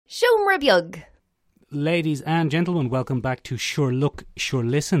Siomra Beag. Ladies and gentlemen, welcome back to Sure Look, Sure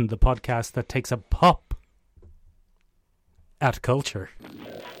Listen, the podcast that takes a pop at culture.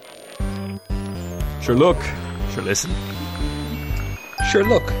 Sure look, sure listen. Sure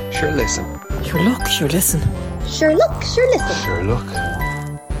look, sure listen. Sure look, sure listen. Sure look, sure listen. Sure look,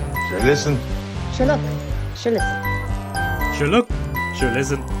 sure listen. Sure look, sure listen. Sure Look, Sure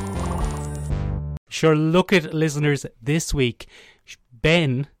Listen. Sure Look it, listeners, this week,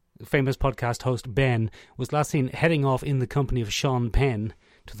 Ben, famous podcast host Ben, was last seen heading off in the company of Sean Penn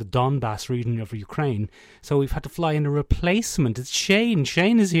to the Donbass region of Ukraine. So we've had to fly in a replacement. It's Shane.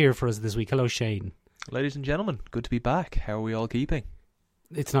 Shane is here for us this week. Hello, Shane. Ladies and gentlemen, good to be back. How are we all keeping?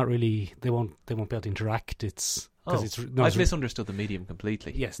 It's not really. They won't be able to interact. I've misunderstood the medium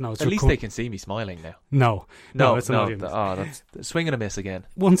completely. Yes, no. It's At least they can see me smiling now. No, it's an audience. That's swing and a miss again.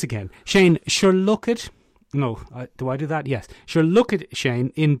 Once again, Shane. Sure look it. No, do I do that? Yes. Sure look at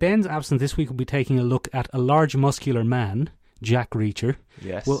Shane. In Ben's absence this week, we'll be taking a look at a large muscular man, Jack Reacher.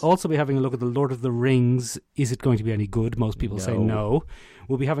 Yes. We'll also be having a look at the Lord of the Rings. Is it going to be any good? Most people say no.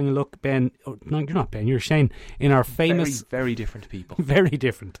 We'll be having a look, Ben. Oh, no, you're not Ben. You're Shane. In our famous, very different people. very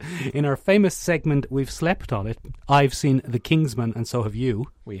different. In our famous segment, We've Slept on It. I've seen The Kingsman, and so have you.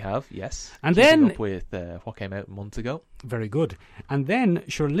 We have, yes. And Keeping then up with what came out months ago. Very good. And then,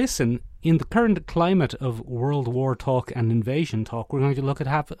 sure, listen. In the current climate of World War talk and invasion talk, we're going to look at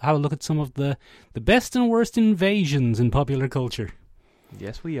have a look at some of the best and worst invasions in popular culture.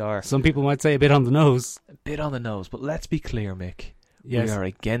 Yes, we are. Some people might say a bit on the nose. A bit on the nose, but let's be clear, Mick. Yes. We are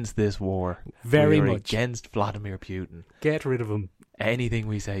against this war. Very we are much. against Vladimir Putin. Get rid of him. Anything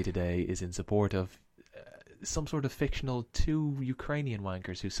we say today is in support of some sort of fictional two Ukrainian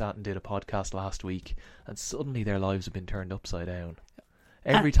wankers who sat and did a podcast last week, and suddenly their lives have been turned upside down.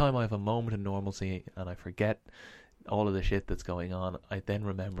 Every time I have a moment of normalcy and I forget all of the shit that's going on, I then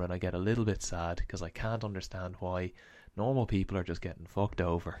remember and I get a little bit sad because I can't understand why normal people are just getting fucked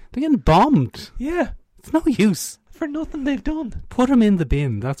over. They're getting bombed. Yeah. It's no use. For nothing they've done. Put them in the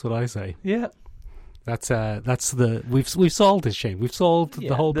bin. That's what I say. Yeah. We've solved this, Shane. We've solved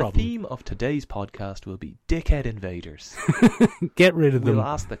the whole problem. The theme of today's podcast will be dickhead invaders. Get rid of them. We'll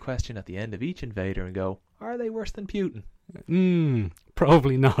ask the question at the end of each invader and go, are they worse than Putin?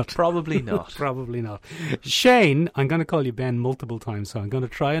 Probably not. Probably not. Probably not. Shane, I'm going to call you Ben multiple times, so I'm going to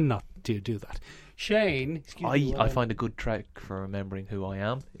try and not do that. Shane, I find a good trick for remembering who I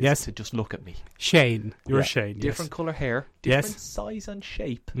am is to just look at me. Shane, you're Shane. Different colour hair, different size and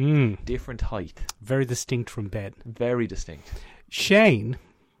shape, different height. Very distinct from Ben. Very distinct. Shane,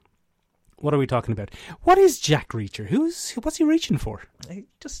 what are we talking about? What is Jack Reacher? What's he reaching for?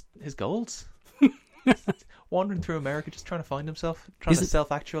 Just his goals. Wandering through America, just trying to find himself, trying to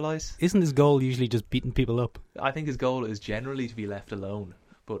self-actualise. Isn't his goal usually just beating people up? I think his goal is generally to be left alone.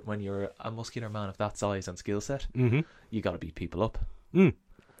 But when you're a muscular man of that size and skill set, you got to beat people up. You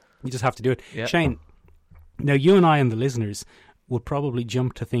just have to do it. Yeah. Shane, now you and I and the listeners would probably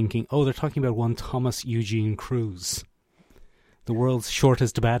jump to thinking, oh, they're talking about one Thomas Eugene Cruz, the world's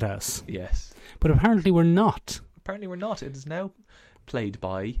shortest badass. Yes. But apparently we're not. Apparently we're not. It is now played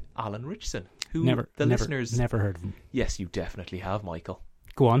by Alan Ritchson, who listeners... Never heard of him. Yes, you definitely have, Michael.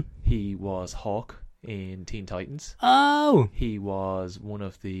 Go on. He was Hawk in Teen Titans. Oh! He was one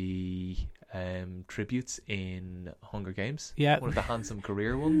of the tributes in Hunger Games. Yeah. One of the handsome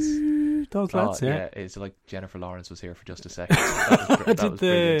career ones. Those lads, yeah. It's like Jennifer Lawrence was here for just a second. That was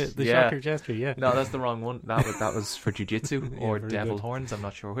brilliant. The shocker gesture, yeah. No, that's the wrong one. That was for Jiu-Jitsu or Devil Horns, I'm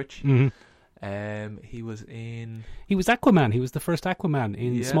not sure which. He was Aquaman. He was the first Aquaman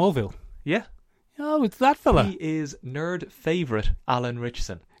in Smallville. Yeah. Oh, it's that fella. He is nerd favourite Alan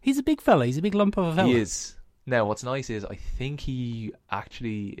Ritchson. He's a big fella. He's a big lump of a fella. He is. Now, what's nice is I think he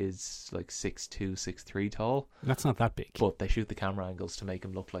actually is like 6'2", 6'3" tall. That's not that big. But they shoot the camera angles to make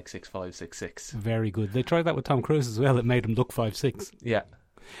him look like 6'5", 6'6". Very good. They tried that with Tom Cruise as well. It made him look 5'6". Yeah.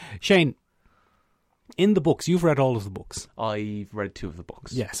 Shane, in the books, you've read all of the books. I've read 2 of the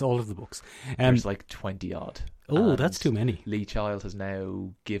books. Yes, all of the books. There's like 20 odd. Oh, that's too many. Lee Child has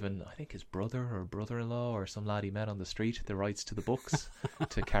now given, I think his brother or brother-in-law or some lad he met on the street, the rights to the books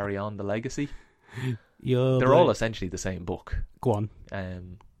to carry on the legacy. They're all essentially the same book. Go on.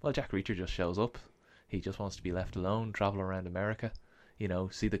 Well, Jack Reacher just shows up. He just wants to be left alone, travel around America,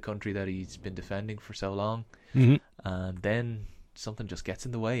 see the country that he's been defending for so long. And then something just gets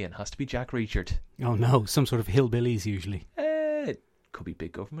in the way and has to be Jack Reachered. Oh no, some sort of hillbillies usually. It could be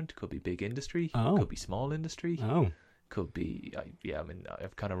big government, could be big industry, could be small industry. Could be,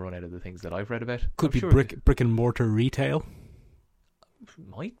 I've kind of run out of the things that I've read about. Could be brick and mortar retail.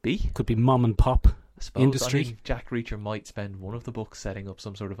 Might be. Could be mom and pop suppose, industry. I mean, Jack Reacher might spend one of the books setting up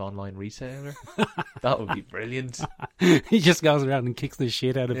some sort of online reseller. That would be brilliant. He just goes around and kicks the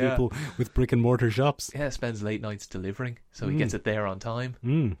shit out of Yeah. people with brick and mortar shops. Yeah, spends late nights delivering, so he gets it there on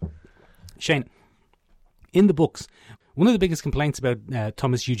time. Shane, in the books, one of the biggest complaints about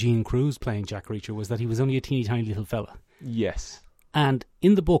Thomas Eugene Cruise playing Jack Reacher was that he was only a teeny tiny little fella. Yes. And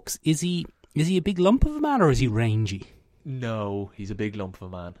in the books, is he a big lump of a man, or is he rangy? No, he's a big lump of a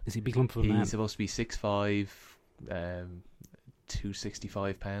man. Is he a big lump of a man? He's supposed to be 6'5",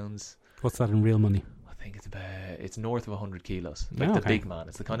 265 pounds. What's that in real money? I think it's north of 100 kilos. Like Oh, the okay. big man.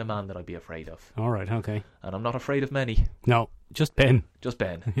 It's the kind of man that I'd be afraid of. All right, okay. And I'm not afraid of many. No, just Ben. Just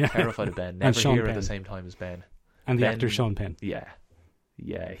Ben. Yeah. Terrified of Ben. And Never Sean here at Penn. the same time as Ben. And the Ben- actor Sean Penn. Yeah.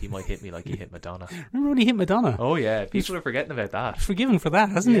 Yeah, he might hit me like he hit Madonna. Remember when he hit Madonna? Oh yeah, people are forgetting about that. Forgiven for that,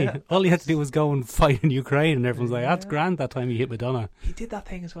 hasn't Yeah. he? All he had to do was go and fight in Ukraine, and everyone's like, that's grand that time he hit Madonna. He did that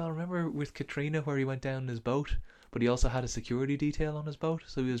thing as well. Remember with Katrina where he went down in his boat, but he also had a security detail on his boat,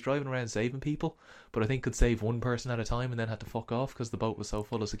 so he was driving around saving people, but I think could save one person at a time and then had to fuck off because the boat was so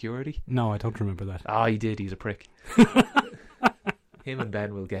full of security. No, I don't remember that. Ah, he did. He's a prick. Him and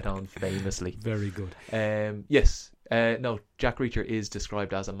Ben will get on famously. Very good. Yes. No, Jack Reacher is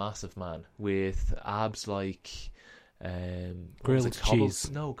described as a massive man with abs like what was Grilled it, cheese.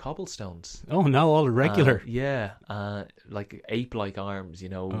 No, cobblestones. Oh, no, all irregular. Yeah, like ape-like arms, you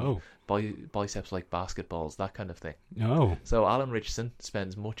know, Oh. biceps like basketballs, that kind of thing. Oh. So Alan Richardson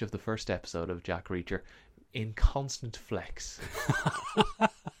spends much of the first episode of Jack Reacher in constant flex.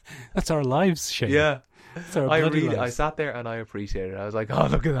 That's our lives, Shane. That's our bloody I lives. sat there and I appreciated it. I was like, oh,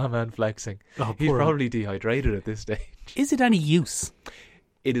 look at that man flexing. Oh, He's poor him. probably dehydrated at this stage. Is it any use?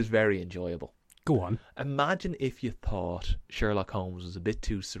 It is very enjoyable. Go on. Imagine if you thought Sherlock Holmes was a bit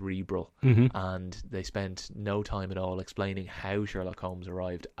too cerebral and they spent no time at all explaining how Sherlock Holmes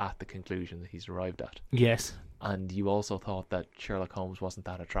arrived at the conclusion that he's arrived at. Yes. And you also thought that Sherlock Holmes wasn't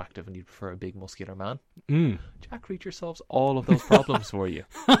that attractive and you'd prefer a big muscular man. Jack Reacher solves all of those problems for you.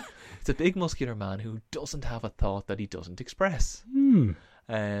 It's a big muscular man who doesn't have a thought that he doesn't express.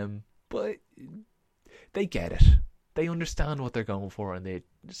 But they get it. They understand what they're going for and they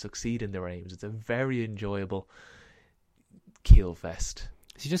succeed in their aims. It's a very enjoyable kill fest.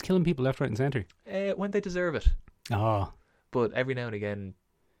 Is he just killing people left, right and centre? When they deserve it. Oh. But every now and again,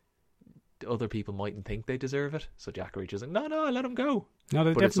 other people mightn't think they deserve it. So Jack Reacher's like, no, let him go. No,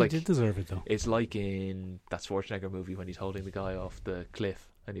 they But it's definitely like- did deserve it, though. It's like in that Schwarzenegger movie when he's holding the guy off the cliff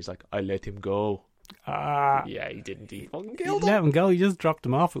and he's like, I let him go. Ah. Yeah, he didn't. He fucking He killed him. let him go. He just dropped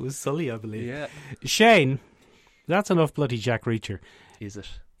him off. It was Sully, I believe. Yeah. Shane, that's enough bloody Jack Reacher. Is it?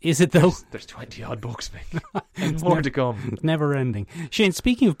 Is it, though? There's 20 odd books, Mick. And more to come. It's never ending. Shane,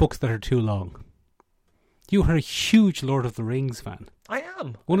 speaking of books that are too long, you are a huge Lord of the Rings fan. I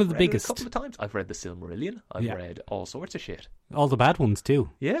am. One of I've the read it biggest. A couple of times. I've read the Silmarillion. I've Yeah. read all sorts of shit. All the bad ones, too.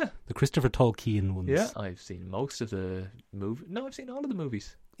 Yeah. The Christopher Tolkien ones. Yeah. I've seen most of the movie. No, I've seen all of the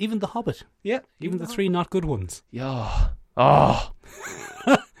movies. Even The Hobbit. Yeah. Even the three not good ones. Yeah. Oh.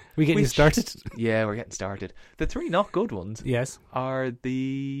 We getting Which- started? Yeah, we're getting started. The three not good ones Yes. are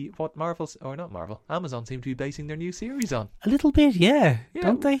what Marvel's, or not Marvel, Amazon seem to be basing their new series on. A little bit, yeah. Yeah.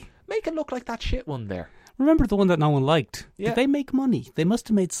 Don't they? Make it look like that shit one there. Remember the one that no one liked? Yeah. Did they make money? They must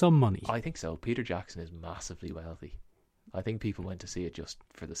have made some money. I think so. Peter Jackson is massively wealthy. I think people went to see it just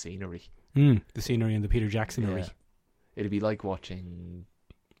for the scenery. The scenery and the Peter Jacksonery. Yeah. It'd be like watching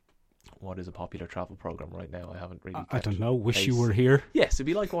what is a popular travel program right now. I haven't really. I don't know. Wish you pace. were here. Yes, it'd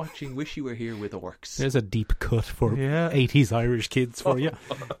be like watching Wish You Were Here with Orcs. There's a deep cut for Yeah. 80s Irish kids for you.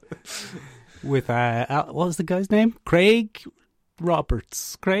 With, what was the guy's name? Craig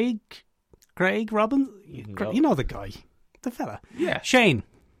Roberts. Craig Robbins? No. You know the guy. The fella. Yeah, Shane.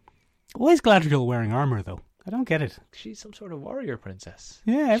 Why is Galadriel wearing armour, though? I don't get it. she's some sort of warrior princess.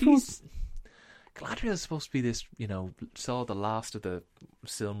 Yeah, everyone's... Galadriel is supposed to be this, saw the last of the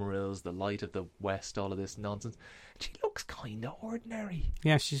Silmarils, the light of the West, all of this nonsense. She looks kind of ordinary.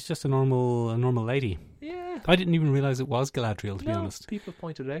 Yeah, she's just a normal lady. Yeah. I didn't even realise it was Galadriel, to be honest. People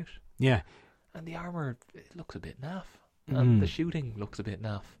pointed it out. Yeah. And the armour, it looks a bit naff. And the shooting looks a bit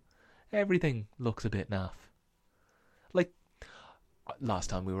naff. Everything looks a bit naff. Like, last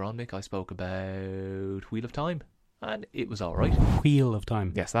time we were on, Mick, I spoke about Wheel of Time. And it was alright. Wheel of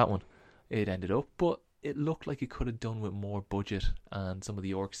Time. Yes, that one. It ended up. But it looked like it could have done with more budget. And some of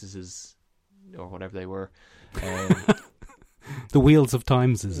the orcs, or whatever they were. The Wheels of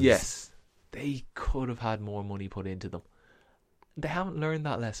Times is... Yes. They could have had more money put into them. They haven't learned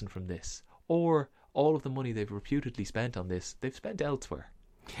that lesson from this. Or all of the money they've reputedly spent on this, they've spent elsewhere.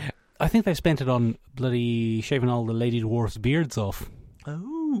 I think they spent it on bloody shaving all the lady dwarfs' beards off.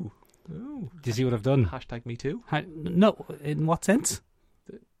 Oh. Do you see what I've done? Hashtag me too. No, in what sense?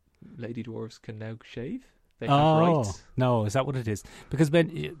 Lady dwarves can now shave. They have Oh, rights. no, is that what it is? Because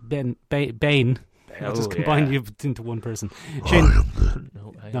Bane, I just combined you into one person. Shane,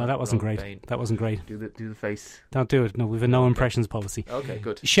 No, hang no, on, that wasn't wrong great. Bane. That wasn't great. Do the face. Don't do it. No, we've a no impressions policy. Okay,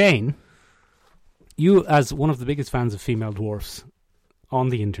 good. Shane, you as one of the biggest fans of female dwarfs on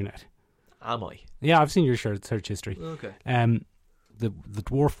the internet. Am I? Yeah, I've seen your search history. Okay. The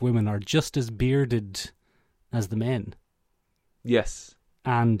dwarf women are just as bearded as the men, Yes.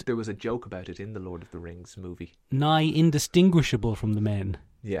 and There was a joke about it in the Lord of the Rings movie. nigh indistinguishable from the men.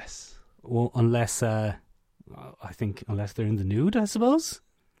 Yes. Well, unless unless they're in the nude, I suppose.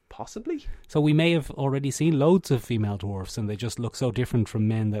 Possibly. So we may have already seen loads of female dwarfs, and they just look so different from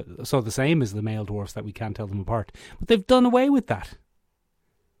men so the same as the male dwarfs that we can't tell them apart. But they've done away with that.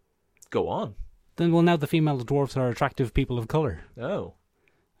 Go on. Then, well, now the female dwarfs are attractive people of colour. Oh.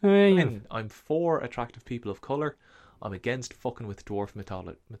 Yeah. I mean, I'm for attractive people of colour. I'm against fucking with dwarf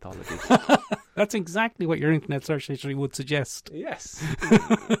mythology. That's exactly what your internet search history would suggest. Yes.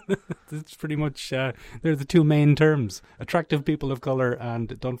 It's pretty much, they're the two main terms. Attractive people of colour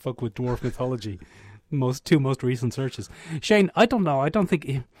and don't fuck with dwarf mythology. Two most recent searches. Shane, I don't know. I don't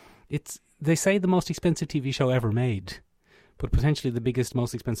think they say the most expensive TV show ever made, but potentially the biggest,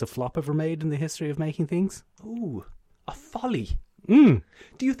 most expensive flop ever made in the history of making things. Ooh, a folly. Mm.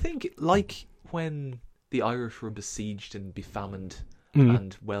 Do you think, like when the Irish were besieged and befamined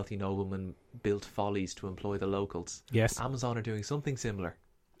and wealthy noblemen built follies to employ the locals, Yes. Amazon are doing something similar?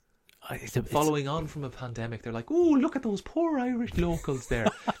 It's Following on from a pandemic, they're like, "Oh, look at those poor Irish locals there.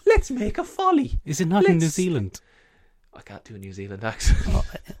 Let's make a folly." Is it not in New Zealand? I can't do a New Zealand accent.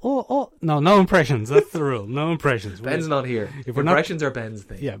 No impressions. That's the rule. No impressions. Ben's not here. If we're not- Impressions are Ben's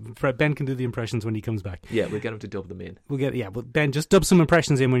thing. Yeah, Ben can do the impressions when he comes back. Yeah, we'll get him to dub them in. But Ben, just dub some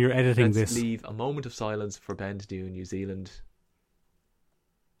impressions in when you're editing Let's this. leave a moment of silence for Ben to do New Zealand.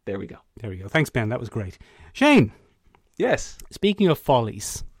 There we go. There we go. Thanks, Ben. That was great. Shane, Yes. speaking of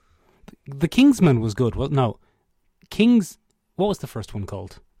follies, The Kingsman was good. Well, no, what was the first one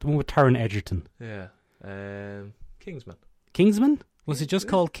called? The one with Taron Egerton. Yeah. Kingsman. Kingsman? Was it just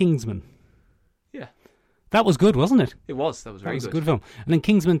called Kingsman? Yeah. That was good, wasn't it? It was. That was That very was a good. good film. And then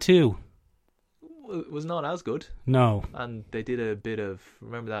Kingsman 2. It was not as good. No. And they did a bit of,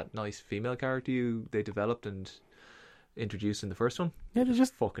 remember that nice female character they developed and introduced in the first one? Yeah, they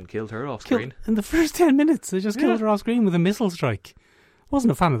just Fucking killed her off screen. in the first 10 minutes. They just Yeah. killed her off screen with a missile strike.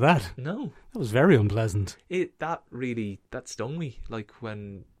 Wasn't a fan of that. No. That was very unpleasant. That stung me. Like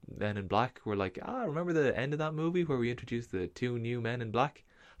when Men in Black were like, remember the end of that movie where we introduced the two new Men in Black?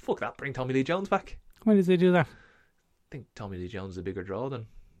 Fuck that, bring Tommy Lee Jones back. When did they do that? I think Tommy Lee Jones is a bigger draw than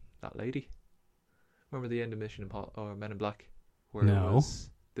that lady. Remember the end of or Men in Black? Where No.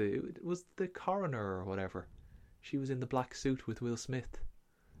 it was the coroner or whatever. She was in the black suit with Will Smith.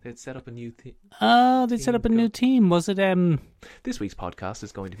 They'd set up a new thing. Oh, they set up a new team. Was it This week's podcast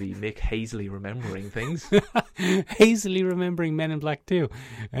is going to be Mick Hazley remembering things. hazily remembering Men in Black 2?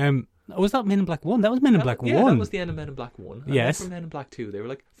 Was that Men in Black 1? That was Men in Black 1. Yeah, that was the end of Men in Black 1. And Yes. then for Men in Black 2, they were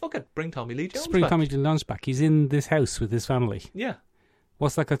like, fuck it, bring Tommy Lee Jones Bring back. Tommy Lee Jones back. He's in this house with his family. Yeah,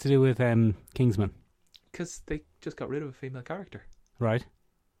 What's that got to do with Kingsman? because they just got rid of a female character. Right.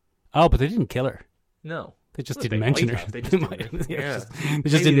 Oh, but they didn't kill her. No. They just Well, didn't they mention might her. have. They just They didn't. might- Yeah. They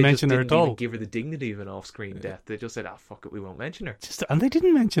just didn't mention her at didn't even all. give her the dignity of an off-screen death. They just said, fuck it, we won't mention her. And they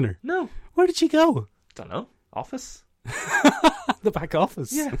didn't mention her. No. Where did she go? Don't know. Office? The back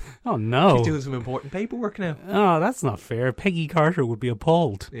office. Yeah. Oh, no. She's doing some important paperwork now. Oh, that's not fair. Peggy Carter would be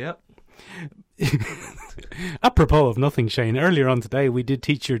appalled. Yeah. Apropos of nothing, Shane, earlier on today we did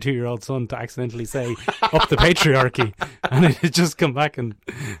teach your 2-year-old son to accidentally say up the patriarchy, and it had just come back and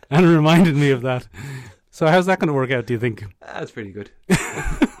reminded me of that. So how's that going to work out, do you think? That's pretty good.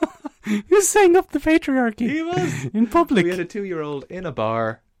 He was saying up the patriarchy. He was. In public. We had a 2-year-old in a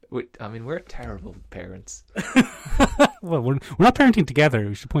bar. We're terrible parents. Well, we're not parenting together.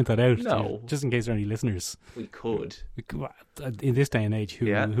 We should point that out. No. Just in case there are any listeners. We could. In this day and age,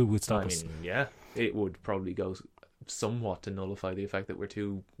 who would stop us? Yeah. It would probably go somewhat to nullify the effect that we're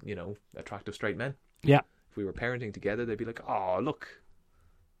two, attractive straight men. Yeah. If we were parenting together, they'd be like, oh, look.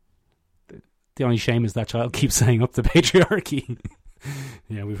 The only shame is that child keeps saying up the patriarchy.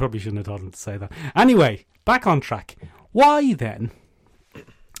 Yeah, we probably shouldn't have taught him to say that. Anyway, back on track. Why then,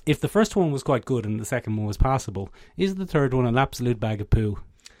 if the first one was quite good and the second one was passable, is the third one an absolute bag of poo?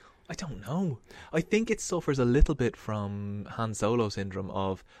 I don't know. I think it suffers a little bit from Han Solo syndrome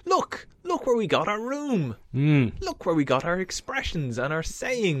of, look where we got our room. Look where we got our expressions and our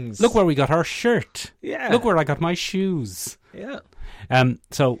sayings. Look where we got our shirt. Yeah. Look where I got my shoes. Yeah.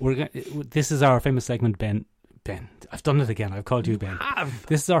 So this is our famous segment, Ben. Ben, I've done it again. I've called you Ben.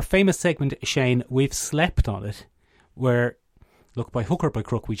 This is our famous segment, Shane. We've slept on it. Where, look, by hook or by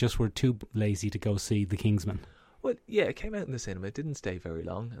crook, we just were too lazy to go see The Kingsman. Well, yeah, it came out in the cinema. It didn't stay very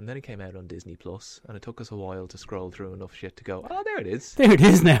long, and then it came out on Disney Plus, and it took us a while to scroll through enough shit to go, oh, there it is. There it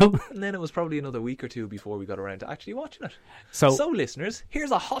is now. And then it was probably another week or two before we got around to actually watching it. So listeners, here's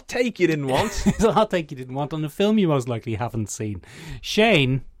a hot take you didn't want. It's a hot take you didn't want on a film you most likely haven't seen.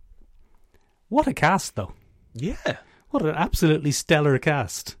 Shane, what a cast, though. Yeah. What an absolutely stellar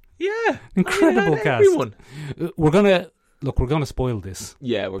cast. Yeah. Incredible cast. Everyone. We're gonna spoil this.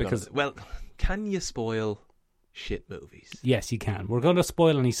 Yeah, can you spoil shit movies? Yes, you can. We're going to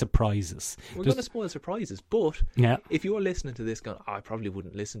spoil any surprises. We're going to spoil surprises, but yeah, if you're listening to this going, I probably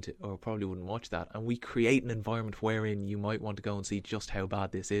wouldn't listen to or probably wouldn't watch that, and we create an environment wherein you might want to go and see just how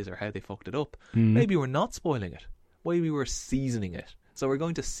bad this is or how they fucked it up, maybe we're not spoiling it. Maybe we're seasoning it. So we're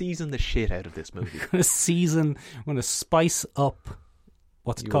going to season the shit out of this movie. We're going to spice up,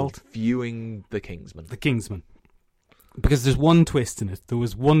 what's it called? Viewing The Kingsman. The Kingsman. Because there's one twist in it. There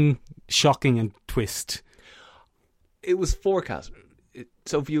was one shocking twist. It was forecast.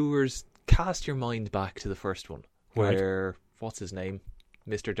 So viewers, cast your mind back to the first one, where, what's his name?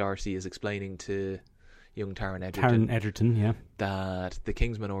 Mr. Darcy is explaining to young Taron Egerton. Yeah. That the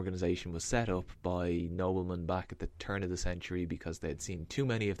Kingsman organisation was set up by noblemen back at the turn of the century because they'd seen too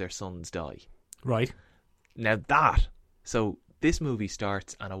many of their sons die. Right. Now so this movie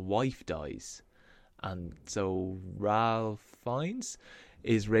starts and a wife dies. And so Ralph Fiennes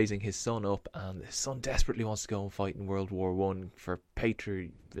is raising his son up, and his son desperately wants to go and fight in World War One for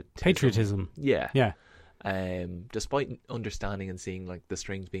patriotism. Yeah. Yeah. Despite understanding and seeing like the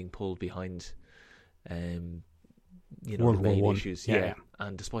strings being pulled behind, World the War main One issues. Yeah.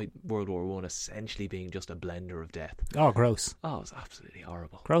 And despite World War One essentially being just a blender of death. Oh, gross. Oh, it was absolutely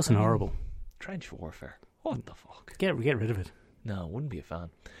horrible. Gross and horrible. Trench warfare. What the fuck? Get rid of it. No, wouldn't be a fan.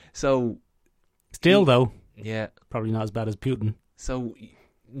 So. Still, though. Yeah. Probably not as bad as Putin. So,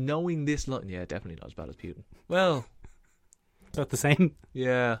 knowing this line, yeah, definitely not as bad as Putin. Well, about the same.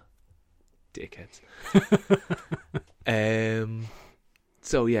 Yeah, dickheads.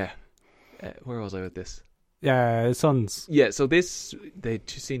 So yeah, where was I with this? Yeah, sons. Yeah, so they'd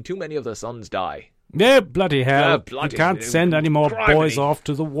seen too many of their sons die. Yeah, bloody hell! Yeah, you can't send any more boys off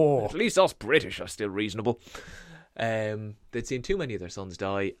to the war. At least us British are still reasonable. They'd seen too many of their sons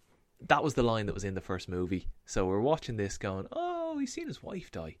die. That was the line that was in the first movie. So we're watching this going, oh, he's seen his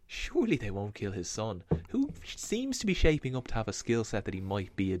wife die. Surely they won't kill his son, who seems to be shaping up to have a skill set that he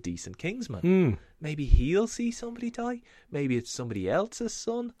might be a decent Kingsman. Maybe he'll see somebody die. Maybe it's somebody else's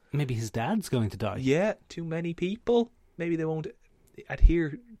son. Maybe his dad's going to die. Yeah, too many people. Maybe they won't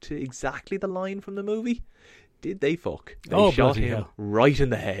adhere to exactly the line from the movie. Did they fuck? They shot him right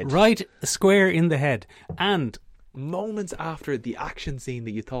in the head. Right square in the head. And moments after the action scene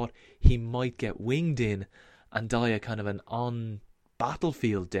that you thought he might get winged in and die a kind of an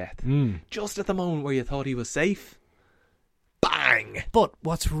on-battlefield death, just at the moment where you thought he was safe, bang! But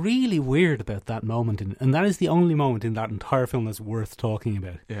what's really weird about that moment, and that is the only moment in that entire film that's worth talking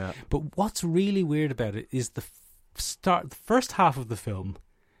about. Yeah. But what's really weird about it is the first half of the film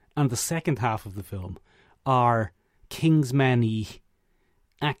and the second half of the film are Kingsman-y,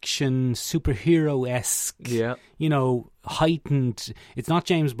 action, superhero-esque, heightened. It's not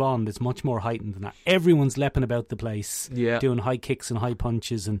James Bond, it's much more heightened than that. Everyone's leaping about the place, doing high kicks and high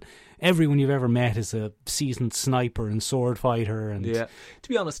punches, and everyone you've ever met is a seasoned sniper and sword fighter. And to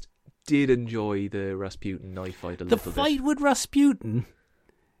be honest, did enjoy the Rasputin knife fight a little bit. The fight with Rasputin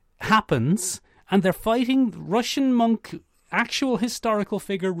happens, and they're fighting Russian monk, actual historical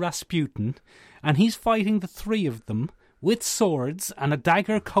figure Rasputin, and he's fighting the three of them with swords and a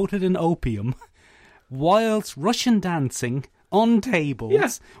dagger coated in opium, whilst Russian dancing on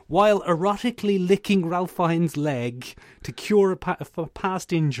tables, while erotically licking Ralph Fiennes' leg to cure a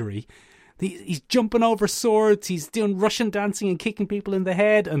past injury. He's jumping over swords, he's doing Russian dancing and kicking people in the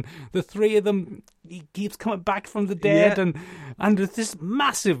head, and the three of them, he keeps coming back from the dead, and there's this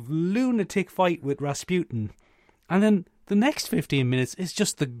massive lunatic fight with Rasputin. And then the next 15 minutes is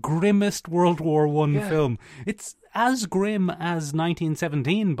just the grimmest World War I film. It's as grim as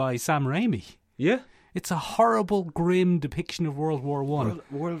 1917 by Sam Raimi. Yeah. It's a horrible, grim depiction of World War I.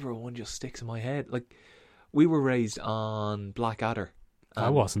 World War I just sticks in my head. Like, we were raised on Blackadder. I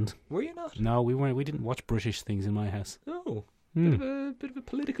wasn't. Were you not? No, we weren't. We didn't watch British things in my house. No. Bit of a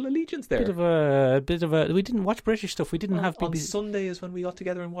political allegiance there. Bit of a. We didn't watch British stuff. We didn't have On BBC. Sunday is when we got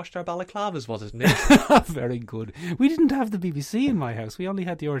together and watched our balaclavas, was it, Nick? Very good. We didn't have the BBC in my house. We only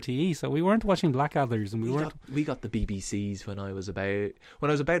had the RTE, so we weren't watching Blackadder's, and we got the BBCs when I was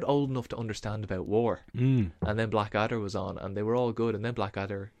about old enough to understand about war. Mm. And then Blackadder was on, and they were all good. And then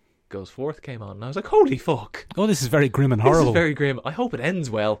Blackadder Goes Forth came on, and I was like, holy fuck. Oh, this is very grim and This horrible. is very grim. I hope it ends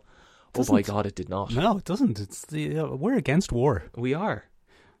well. Doesn't. Oh my God, it did not. No, it doesn't. It's we're against war. We are.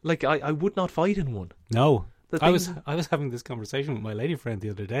 Like, I would not fight in one. No. The I was thing- having this conversation with my lady friend the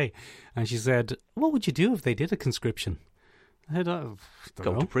other day, and she said, "What would you do if they did a conscription?" I said, "Don't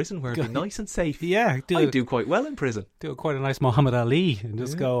Go know. to prison where it'd be nice and safe. Yeah, I do quite well in prison. do quite a nice Muhammad Ali and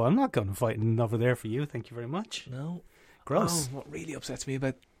just Yeah. go, I'm not going to fight over there for you. Thank you very much." No. Gross. Oh, what really upsets me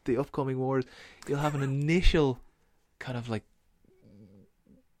about the upcoming wars, you'll have an initial kind of like,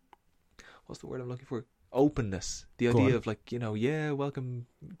 what's the word I'm looking for? Openness. The Go idea on. of like, welcome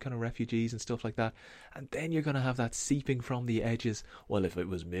kind of refugees and stuff like that. And then you're going to have that seeping from the edges. Well, if it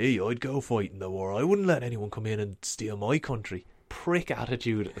was me, I'd go fight in the war. I wouldn't let anyone come in and steal my country. Prick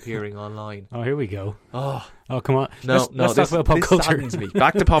attitude appearing online. Oh, here we go. Oh, Oh, come on. no, Let's talk about pop this culture. saddens me.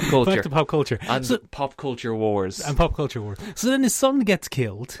 Back to pop culture. Back to pop culture. and So- pop culture wars. and pop culture war. So then his son gets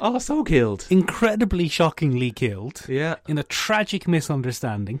killed, Oh, so killed. incredibly shockingly killed, Yeah. in a tragic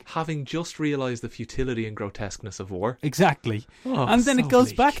misunderstanding. Having just realised the futility and grotesqueness of war. Exactly. Oh, And then so it goes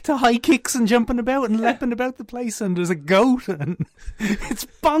bleak. back to high kicks and jumping about and leaping about the place, and there's a goat, and it's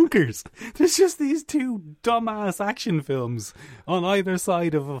bonkers. There's just these two dumbass action films on either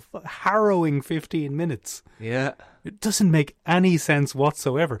side of a harrowing 15 minutes. Yeah. It doesn't make any sense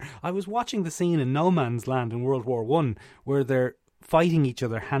whatsoever. I was watching the scene in No Man's Land in World War One where they're fighting each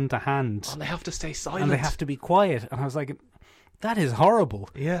other hand to hand, And they have to stay silent. and they have to be quiet. And I was like, that is horrible.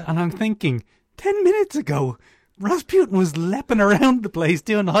 Yeah. And I'm thinking, 10 minutes ago, Rasputin was leaping around the place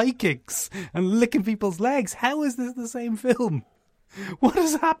doing high kicks and licking people's legs. How is this the same film? What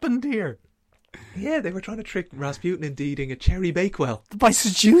has happened here? Yeah, they were trying to trick Rasputin into eating a cherry bakewell. By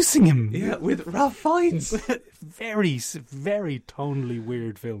seducing him. Yeah, with Ralph Fiennes. Very, very tonally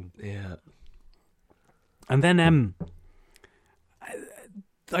weird film. Yeah. And then,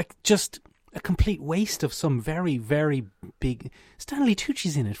 like, just a complete waste of some very, very big... Stanley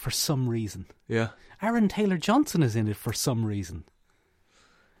Tucci's in it for some reason. Yeah. Aaron Taylor-Johnson is in it for some reason.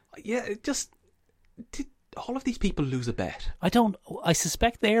 Yeah, it just... Did all of these people lose a bet? I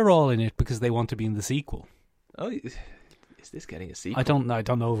suspect they're all in it because they want to be in the sequel. Oh, is this getting a sequel? I don't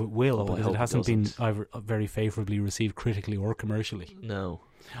know if it will, Oh, I because hope it it hasn't been doesn't. either very favourably received critically or commercially. No.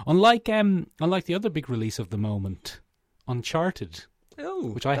 Unlike the other big release of the moment, Uncharted, Oh,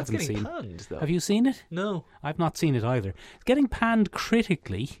 which I that's haven't getting seen. panned, though. Have you seen it? No. I've not seen it either. It's getting panned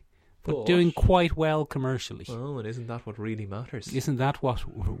critically, but But- doing quite well commercially. Oh, and isn't that what really matters? Isn't that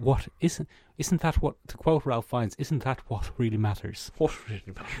isn't that what, to quote Ralph Fiennes, isn't that what really matters? What really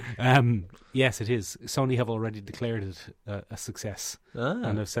matters? Yes, it is. Sony have already declared it a success, and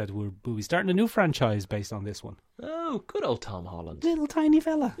Ah. have said we'll be starting a new franchise based on this one. Oh, good old Tom Holland. Little tiny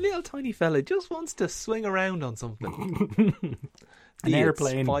fella. Little tiny fella just wants to swing around on something. An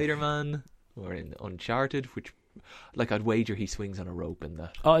airplane. Spider-Man, or in Uncharted, which, like, I'd wager he swings on a rope in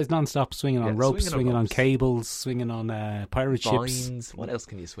that. Oh, it's non-stop swinging on Yeah, ropes, swinging on swinging on ropes. cables, swinging on pirate ships, Vines. What else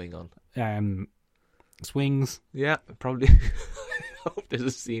can you swing on? swings. Yeah, probably. I hope there's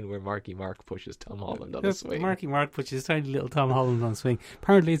a scene where Marky Mark pushes Tom Holland on a swing. Marky Mark puts his tiny little Tom Holland on a swing.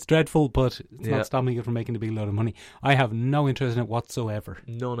 Apparently it's dreadful, but it's Yeah. not stopping it from making a big load of money. I have no interest in it whatsoever.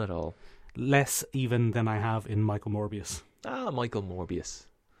 None at all. Less even than I have in Michael Morbius. Ah, Michael Morbius.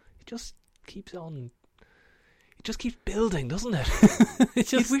 It just keeps on. It just keeps building, doesn't it?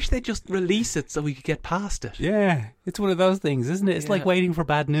 It's You'd wish they'd just release it so we could get past it. yeah, it's one of those things, isn't it? It's like Yeah. waiting for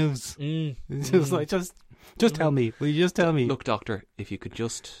bad news. Mm. It's just like, just tell me. Will you just tell me? Look, doctor, if you could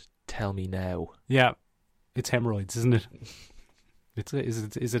just tell me now. Yeah, it's hemorrhoids, isn't it?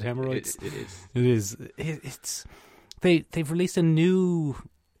 Is it hemorrhoids? It is. It is. It's they've released a new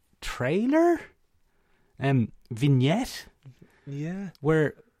trailer, vignette Yeah.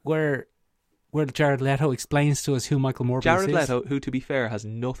 where Jared Leto explains to us who Michael Morbius Jared is. Leto, who, to be fair, has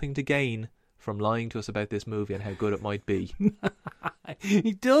nothing to gain from lying to us about this movie and how good it might be.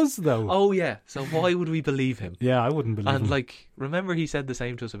 He does though. Oh, yeah. So why would we believe him? Yeah, I wouldn't believe And, him. like, remember he said the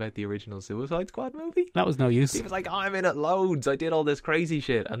same to us about the original Suicide Squad movie? That was no use. He was like, I'm in it loads. I did all this crazy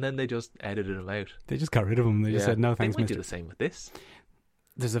shit. And then they just edited him out. They just got rid of him. They just Yeah. said no thanks, They might mister. do the same with this.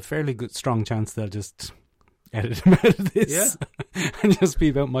 There's a fairly strong chance they'll just edit him out of this and just be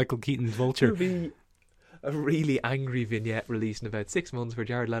about Michael Keaton's Vulture. It'll be a really angry vignette released in about 6 months where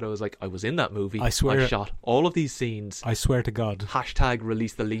Jared Leto was like, I was in that movie. I swear- I shot all of these scenes. I swear to God. Hashtag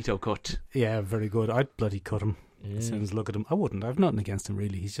release the Leto cut. Yeah, very good. I'd bloody cut him. As soon as I look at him, I wouldn't. I've nothing against him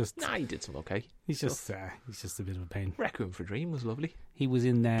really. He's just, Nah, he did some okay. he's just a bit of a pain. Requiem for a Dream was lovely. He was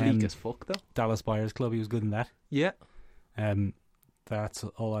in Bleak as fuck though. Dallas Buyers Club. He was good in that. Yeah. That's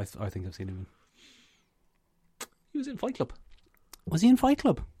all I think I've seen him in. He was in Fight Club. Was he in Fight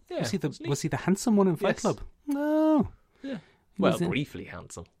Club? Yeah. Was he the handsome one in Fight Yes. Club? No. Yeah. He Well, was in- briefly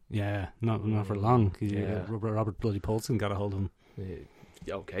handsome. Yeah, not for long. Yeah. Robert Bloody Paulson got a hold of him.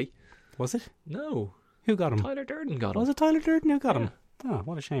 Okay. Was it? No. Who got him? Tyler Durden got him. Was it Tyler Durden who got him? Oh,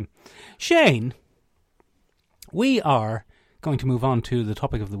 what a shame. Shane, we are going to move on to the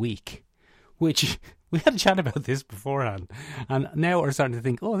topic of the week, which we had a chat about this beforehand, and now we're starting to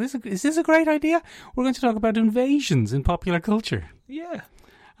think, oh, is this a great idea? We're going to talk about invasions in popular culture Yeah.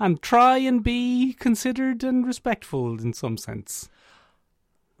 and try and be considered and respectful in some sense.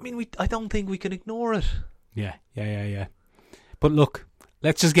 I mean, I don't think we can ignore it. Yeah. But look,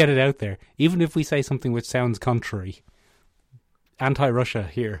 let's just get it out there. Even if we say something which sounds contrary, anti-Russia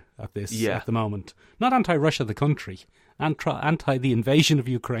here at the moment. Not anti-Russia the country, anti the invasion of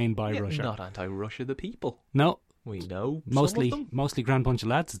Ukraine by Russia. Not anti-Russia the people. No, We know mostly some of them. mostly grand bunch of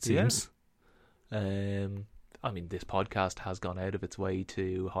lads, it Yeah. seems. I mean, this podcast has gone out of its way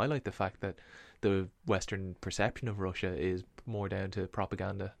to highlight the fact that the Western perception of Russia is more down to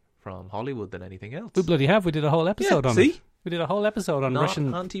propaganda from Hollywood than anything else. We bloody have. We did a whole episode on see? it. We did a whole episode on Not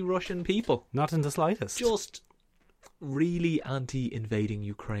Russian. anti-Russian people. Not in the slightest. Just really anti-invading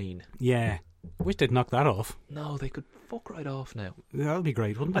Ukraine. Yeah. I wish they'd knock that off. No, they could fuck right off now. That would be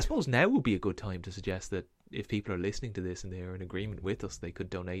great, wouldn't I it? suppose now would be a good time to suggest that if people are listening to this and they're in agreement with us, they could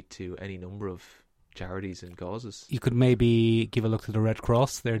donate to any number of charities and causes. You could maybe give a look to the Red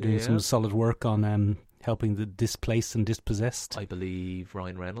Cross. They're doing Yeah. some solid work on helping the displaced and dispossessed. I believe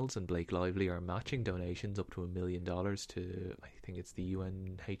Ryan Reynolds and Blake Lively are matching donations up to $1 million to, I think it's the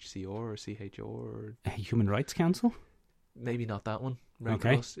UNHCR or CHR, or Human Rights Council? maybe not that one. Red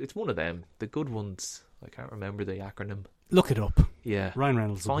Okay. Cross. It's one of them. The good ones. I can't remember the acronym. Look it up. Yeah. Ryan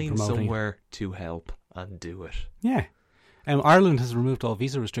Reynolds will be Find promoting it. somewhere to help and do it. Yeah. Ireland has removed all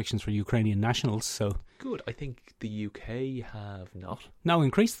visa restrictions for Ukrainian nationals, so Good. I think the UK have not. now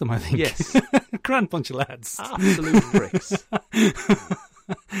increase them, I think. Yes. Grand bunch of lads. Absolute bricks.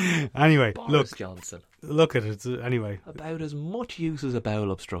 Anyway, Boris Johnson. look at it. Anyway. About as much use as a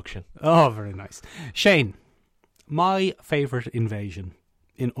bowel obstruction. Oh, very nice. Shane, my favourite invasion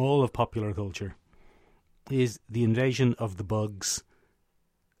in all of popular culture is the invasion of the bugs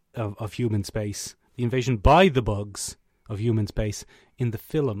of human space. The invasion by the bugs of human space in the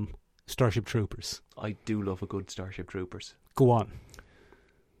film Starship Troopers. I do love a good Starship Troopers. Go on.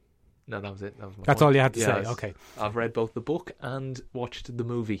 No, that was it. That was my That's point. all you had to Yes. say. Okay. I've read both the book and watched the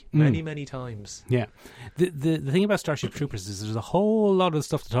movie many, many times. Yeah. The thing about Starship Troopers is there's a whole lot of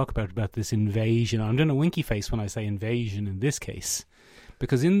stuff to talk about this invasion. I'm doing a winky face when I say invasion in this case.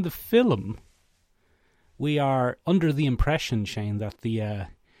 Because in the film, we are under the impression, Shane, that the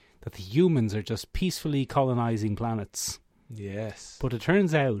humans are just peacefully colonizing planets. Yes. But it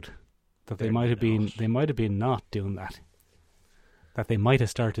turns out that they They're might have not. been not doing that. That they might have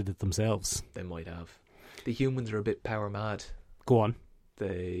started it themselves. They might have. The humans are a bit power mad. Go on.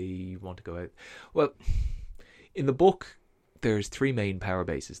 They want to go out. Well, in the book, there's 3 main power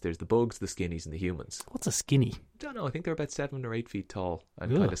bases. There's the bugs, the skinnies, and the humans. What's a skinny? I don't know. I think they're about 7 or 8 feet tall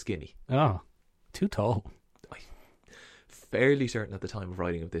and Ugh. kind of skinny. Oh, too tall. Fairly certain at the time of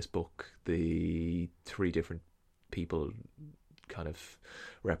writing of this book, the 3 different people kind of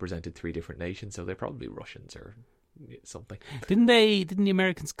represented 3 different nations, so they're probably Russians or something. Didn't the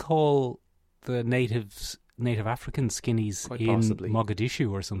Americans call the native African skinnies Quite in possibly. Mogadishu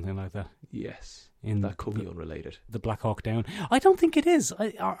or something like that? Yes. In That could be unrelated. the Black Hawk Down. I don't think it is.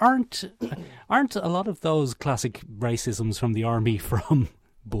 Aren't a lot of those classic racisms from the army from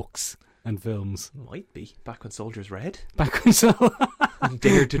books and films? Might be. Back when soldiers read Back when so. and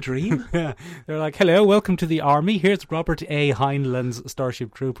dared to dream. Yeah, they're like, hello, welcome to the army. Here's Robert A. Heinlein's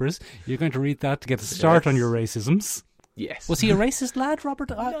Starship Troopers. You're going to read that to get a start on Yes. your racisms. Yes. Was he a racist lad, Robert?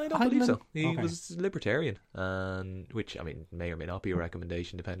 No, I don't believe so. He Okay. was libertarian, which, I mean, may or may not be a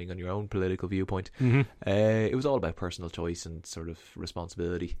recommendation depending on your own political viewpoint. Mhm. It was all about personal choice and sort of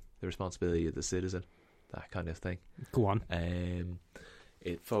responsibility, the responsibility of the citizen, that kind of thing. Go on.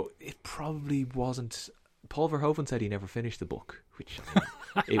 It probably wasn't. Paul Verhoeven said he never finished the book, which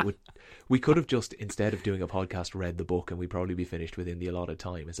I mean, we could have just, instead of doing a podcast, read the book and we'd probably be finished within the allotted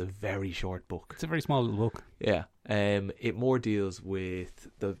time. It's a very short book. It's a very small little book. Yeah. It more deals with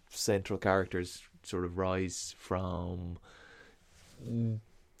the central characters sort of rise from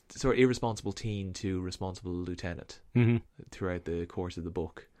sort of irresponsible teen to responsible lieutenant throughout the course of the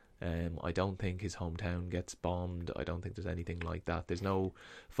book. I don't think his hometown gets bombed. I don't think there's anything like that. There's no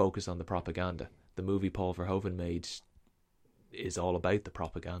focus on the propaganda. The movie Paul Verhoeven made is all about the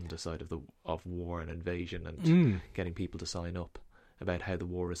propaganda side of war and invasion and getting people to sign up, about how the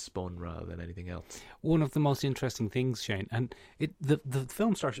war is spun rather than anything else. One of the most interesting things, Shane, and the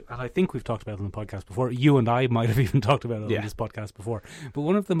film Starship, and I think we've talked about it on the podcast before. You and I might have even talked about it on this podcast before. But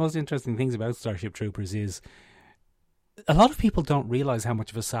one of the most interesting things about Starship Troopers is a lot of people don't realise how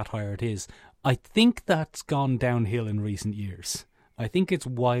much of a satire it is. I think that's gone downhill in recent years. I think it's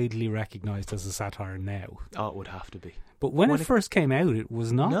widely recognised as a satire now. Oh, it would have to be. But when it first came out, it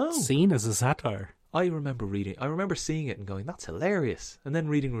was not seen as a satire. I remember seeing it and going, that's hilarious. And then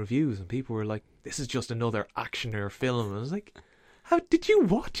reading reviews and people were like, this is just another actioner film. And I was like, how did you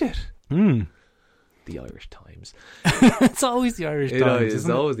watch it? The Irish Times. It's always the Irish Times. It's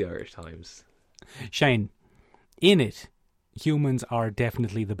always the Irish Times. Shane, in it, humans are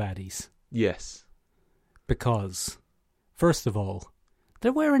definitely the baddies. Yes. Because, first of all,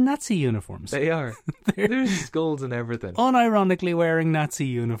 they're wearing Nazi uniforms. They are. There's skulls and everything. Unironically wearing Nazi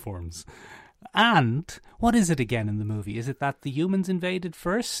uniforms. And what is it again in the movie? Is it that the humans invaded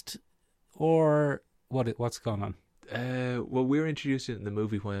first? Or what's going on? Well, we're introduced in the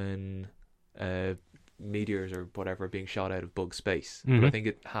movie when meteors or whatever are being shot out of bug space. But I think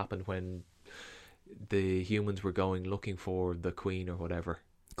it happened when the humans were going looking for the Queen or whatever.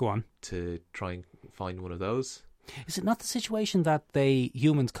 Go on. To try and find one of those. Is it not the situation that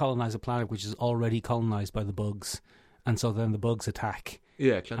humans colonise a planet which is already colonised by the bugs, and so then the bugs attack?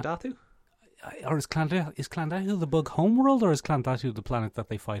 Yeah, Clondatu? Or is Clondatu the bug homeworld, or is Clondatu the planet that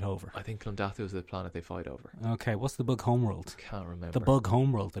they fight over? I think Clondatu is the planet they fight over. Okay, what's the bug homeworld? Can't remember. The bug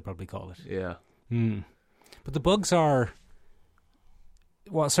homeworld, they probably call it. Yeah. But the bugs are,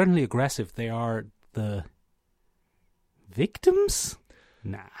 well, certainly aggressive. They are the victims?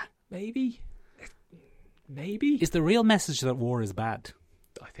 Nah. Maybe. Is the real message that war is bad?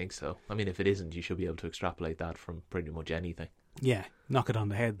 I think so. I mean, if it isn't, you should be able to extrapolate that from pretty much anything. Yeah, knock it on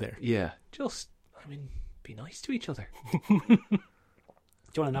the head there. Yeah, be nice to each other. Do you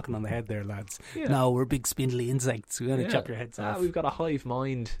want to knock it on the head there, lads? Yeah. No, we're big spindly insects. We're going to chop your heads off. We've got a hive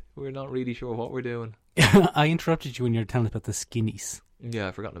mind. We're not really sure what we're doing. I interrupted you when you were telling about the skinnies. Yeah,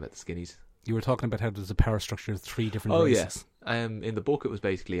 I've forgotten about the skinnies. You were talking about how there's a power structure of 3 different races. Oh, yeah. In the book, it was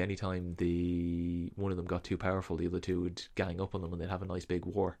basically anytime one of them got too powerful, the other two would gang up on them and they'd have a nice big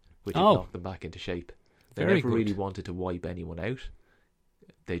war, which would knock them back into shape. They never really wanted to wipe anyone out.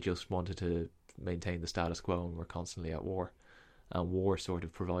 They just wanted to maintain the status quo and were constantly at war. And war sort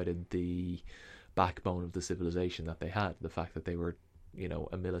of provided the backbone of the civilization that they had. The fact that they were,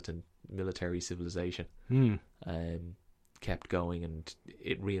 a military civilization. Kept going, and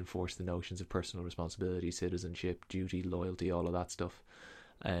it reinforced the notions of personal responsibility, citizenship, duty, loyalty, all of that stuff.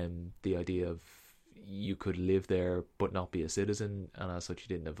 The idea of you could live there but not be a citizen, and as such you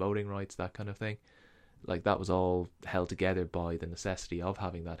didn't have voting rights, that kind of thing. Like, that was all held together by the necessity of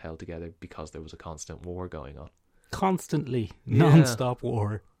having that held together because there was a constant war going on. Constantly. Non-stop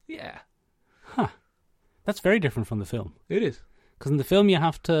war. Yeah. Huh. That's very different from the film. It is. Because in the film you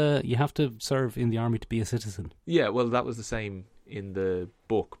have to serve in the army to be a citizen. Yeah, well, that was the same in the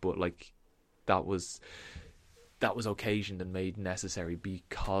book, but like that was occasioned and made necessary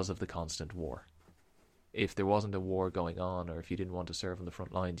because of the constant war. If there wasn't a war going on, or if you didn't want to serve on the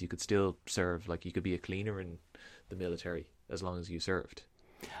front lines, you could still serve. Like, you could be a cleaner in the military as long as you served.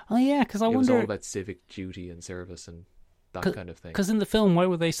 Oh yeah, because I wonder. It was all about civic duty and service and that kind of thing. Because in the film, why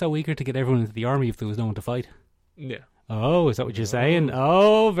were they so eager to get everyone into the army if there was no one to fight? Yeah. Oh, is that what you're saying?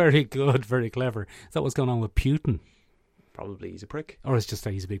 Oh, very good, very clever. Is that what's going on with Putin? Probably he's a prick. Or it's just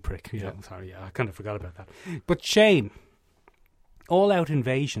that he's a big prick. Yeah, sorry, I kind of forgot about that. But Shane, all-out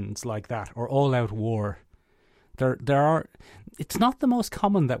invasions like that, or all-out war, there are. It's not the most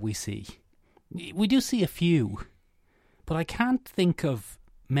common that we see. We do see a few, but I can't think of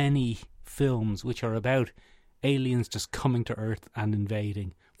many films which are about aliens just coming to Earth and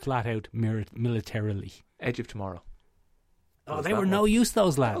invading, flat out militarily. Edge of Tomorrow. Oh, they were no use,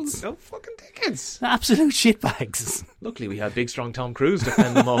 those lads. No fucking tickets. Absolute shitbags. Luckily, we had big, strong Tom Cruise to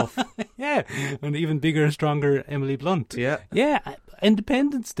fend them off. Yeah, and even bigger, stronger Emily Blunt. Yeah. Yeah,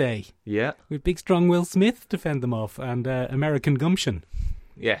 Independence Day. Yeah. With big, strong Will Smith to fend them off, and American Gumption.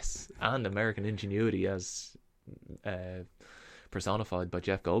 Yes, and American Ingenuity as personified by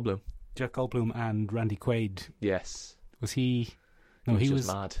Jeff Goldblum. Jeff Goldblum and Randy Quaid. Yes. Was he... No, he was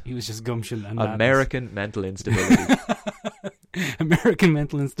mad. He was just gumption and American mental instability. American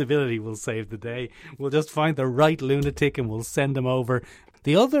mental instability will save the day. We'll just find the right lunatic and we'll send them over.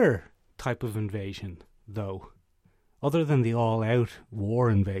 The other type of invasion, though, other than the all-out war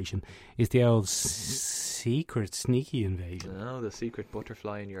invasion, is the old secret, sneaky invasion. No, the secret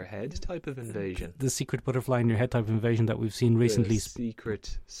butterfly in your head type of invasion. The secret butterfly in your head type of invasion that we've seen recently. The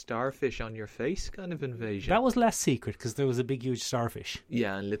secret starfish on your face kind of invasion. That was less secret because there was a big, huge starfish.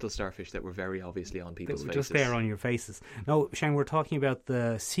 Yeah, and little starfish that were very obviously on They people's were faces. just there on your faces. No, Shane, we're talking about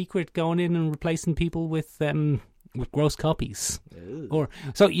the secret going in and replacing people with gross copies. Ooh.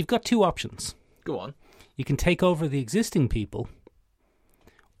 So you've got two options. Go on. You can take over the existing people,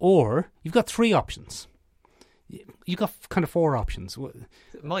 or you've got three options. You've got kind of four options.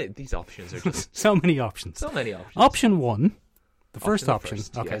 These options are just So many options. so many options. Option one, the first option.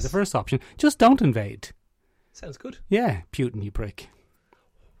 Okay, yes. the first option. Just don't invade. Sounds good. Yeah, Putin, you prick.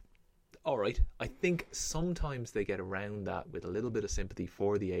 All right. I think sometimes they get around that with a little bit of sympathy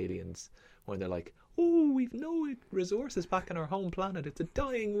for the aliens when they're like, oh, we've no resources back on our home planet. It's a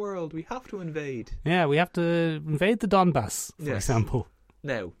dying world. We have to invade. Yeah, we have to invade the Donbass, for Yes. example.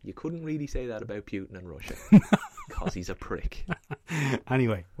 Now, you couldn't really say that about Putin and Russia because he's a prick.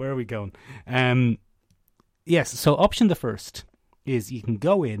 Anyway, where are we going? Yes, so option the first is you can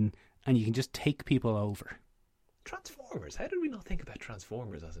go in and you can just take people over. Transformers. How did we not think about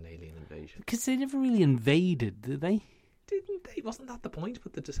Transformers as an alien invasion? Because they never really invaded, did they? Didn't they? Wasn't that the point?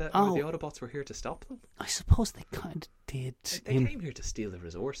 But the Oh. Autobots were here to stop them. I suppose they kind of did. They came here to steal the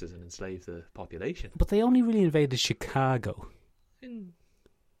resources and enslave the population. But they only really invaded Chicago. And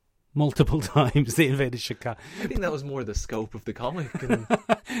Multiple times they invaded Chicago. I think that was more the scope of the comic. And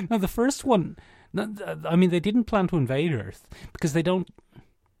No, the first one, I mean, they didn't plan to invade Earth because they don't.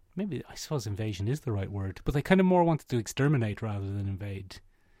 Maybe, I suppose invasion is the right word, but they kind of more wanted to exterminate rather than invade.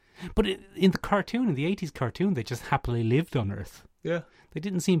 But in the cartoon, in the 80s cartoon, they just happily lived on Earth. yeah, They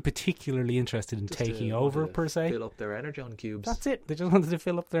didn't seem particularly interested in just taking want over, to per se. fill up their energon cubes. That's it. They just wanted to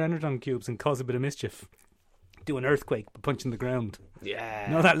fill up their energon cubes and cause a bit of mischief. Do an earthquake by punching the ground. Yeah.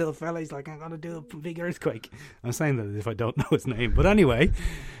 You know that little fella? He's like, I'm going to do a big earthquake. I'm saying that as if I don't know his name. But anyway,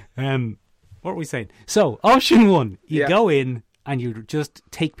 what were we saying? So, option one, you Yeah. go in and you just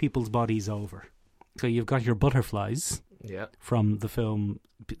take people's bodies over. So you've got your butterflies Yeah. from the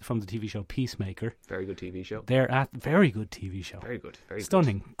TV show Peacemaker. Very good TV show. They're at very good TV show. Very good. Very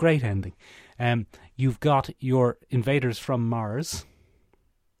Stunning. Great ending. You've got your invaders from Mars.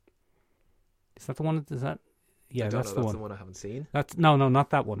 Is that the one? Is that? Yeah, Good. that's the That's one. the one I haven't seen. That's no,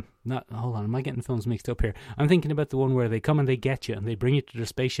 not that one. Hold on, am I getting films mixed up here? I'm thinking about the one where they come and they get you and they bring you to their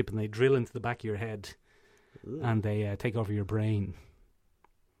spaceship and they drill into the back of your head Ooh, and they take over your brain.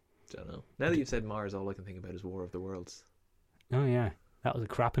 don't know. Now that you've said Mars, all I can think about is War of the Worlds. Oh yeah, that was a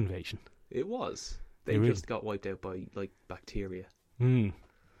crap invasion. It was. They They really- just got wiped out by like bacteria.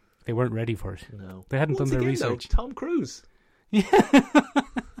 They weren't ready for it. No, They hadn't Once done their again, though, research. Tom Cruise.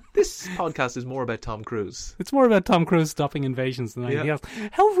 This podcast is more about Tom Cruise. It's more about Tom Cruise stopping invasions than anything Yeah. else.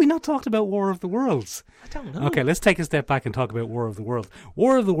 How have we not talked about War of the Worlds? I don't know. Okay, let's take a step back and talk about War of the Worlds.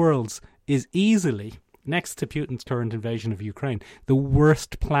 War of the Worlds is easily, next to Putin's current invasion of Ukraine, the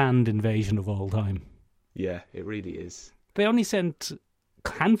worst planned invasion of all time. Yeah, it really is. They only sent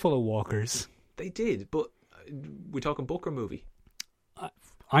a handful of walkers. They did, but we're talking Booker movie.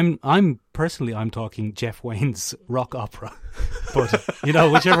 I'm personally talking Jeff Wayne's rock opera. But you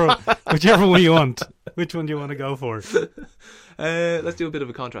know, whichever one you want. Which one do you want to go for? Let's do a bit of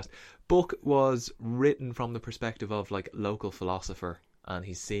a contrast. Book was written from the perspective of like local philosopher, and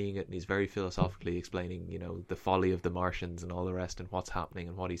he's seeing it and he's very philosophically explaining, you know, the folly of the Martians and all the rest and what's happening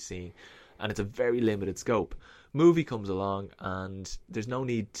and what he's seeing. And it's a very limited scope. Movie comes along and there's no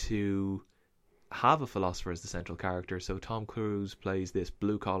need to have a philosopher as the central character, so Tom Cruise plays this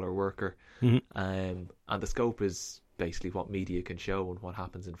blue collar worker, and the scope is basically what media can show and what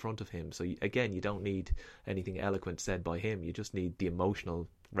happens in front of him. So again, you don't need anything eloquent said by him, you just need the emotional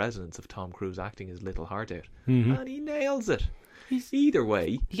resonance of Tom Cruise acting his little heart out, and he nails it. Either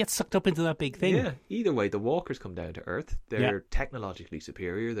way, He gets sucked up into that big thing. yeah, either way, the walkers come down to Earth. They're Yeah. technologically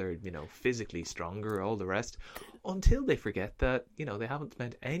superior. They're, you know, physically stronger, all the rest, until they forget that, you know, they haven't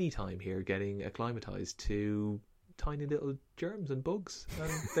spent any time here getting acclimatized to tiny little germs and bugs, and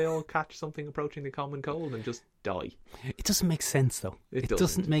they all catch something approaching the common cold and just die. It doesn't make sense, though. It doesn't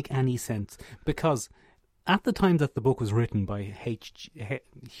doesn't. make any sense. Because at the time that the book was written by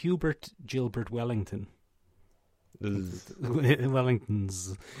Hubert Gilbert Wellington's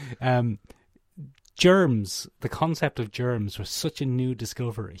germs, the concept of germs was such a new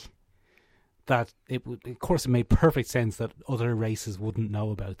discovery that it would, of course, it made perfect sense that other races wouldn't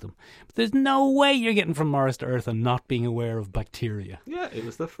know about them. But there's no way you're getting from Mars to Earth and not being aware of bacteria. Yeah, it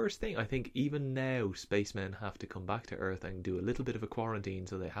was the first thing. I think even now, spacemen have to come back to Earth and do a little bit of a quarantine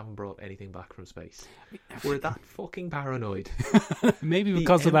so they haven't brought anything back from space. We're that fucking paranoid. Maybe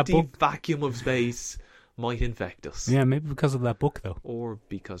because of that The book. empty vacuum of space might infect us. Yeah, maybe because of that book, though. Or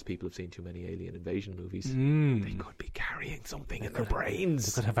because people have seen too many alien invasion movies. Mm. They could be carrying something in their brains.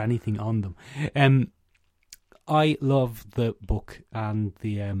 They could have anything on them. I love the book and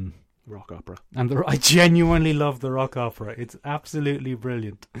the Rock opera. I genuinely love the rock opera. It's absolutely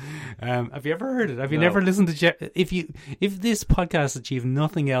brilliant. Have you ever heard it? Have you No. never listened to Jeff? If this podcast achieved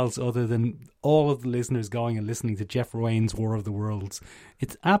nothing else other than all of the listeners going and listening to Jeff Wayne's War of the Worlds,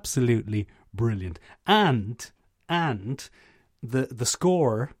 it's absolutely brilliant. And the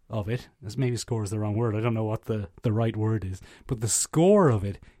score of it, maybe score is the wrong word. I don't know what the right word is, but the score of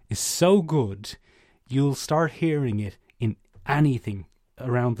it is so good. You'll start hearing it in anything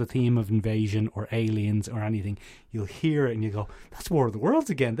around the theme of invasion or aliens or anything. You'll hear it and you go, that's War of the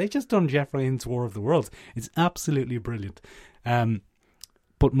Worlds again. They just done Jeff Wayne's War of the Worlds. It's absolutely brilliant.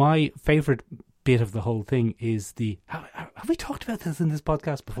 But my favourite bit of the whole thing is have we talked about this in this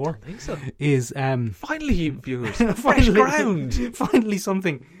podcast before? I think so. Is Finally, viewers, fresh ground. Finally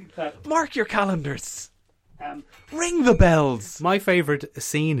something. Mark your calendars. Ring the bells. My favourite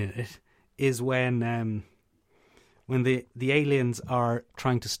scene in it is when the aliens are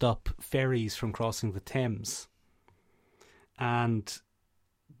trying to stop ferries from crossing the Thames, and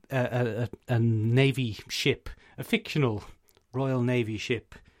a Navy ship, a fictional Royal Navy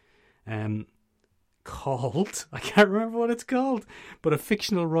ship, called, I can't remember what it's called, but a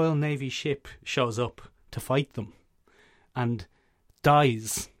fictional Royal Navy ship shows up to fight them and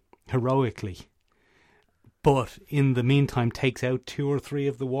dies heroically. But in the meantime takes out 2 or 3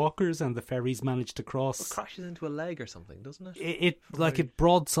 of the walkers and the ferries manage to cross. It crashes into a leg or something, doesn't it? It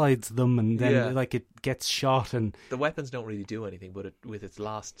broadsides them and then it gets shot, and The weapons don't really do anything, but with its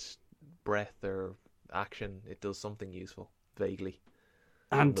last breath or action, it does something useful, vaguely.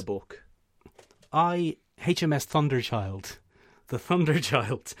 And the book. HMS Thunderchild. The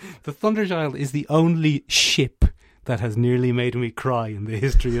Thunderchild is the only ship that has nearly made me cry in the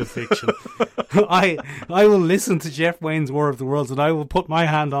history of fiction. I will listen to Jeff Wayne's War of the Worlds and I will put my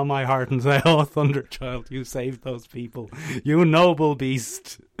hand on my heart and say, oh, Thunderchild, you saved those people. You noble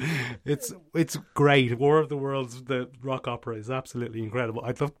beast. It's great. War of the Worlds, the rock opera, is absolutely incredible.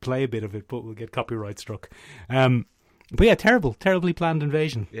 I'd love to play a bit of it, but we'll get copyright struck. But yeah, terribly planned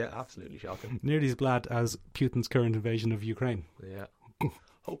invasion. Yeah, absolutely shocking. Nearly as bad as Putin's current invasion of Ukraine. Yeah.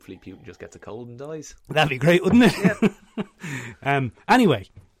 Hopefully Putin just gets a cold and dies. That'd be great, wouldn't it? Yeah. Anyway,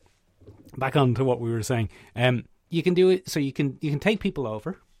 back on to what we were saying. You can do it so you can take people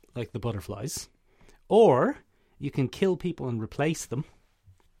over, like the butterflies, or you can kill people and replace them,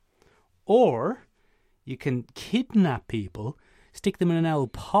 or you can kidnap people, stick them in an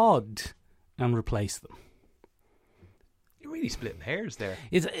old pod, and replace them. You're really splitting hairs there.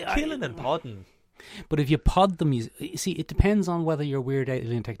 Killing and podding. But if you pod them, you see, it depends on whether you're weird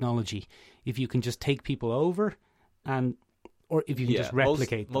alien technology. If you can just take people over, or if you can just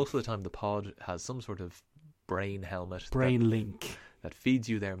replicate them. Most of the time, the pod has some sort of brain helmet, link that feeds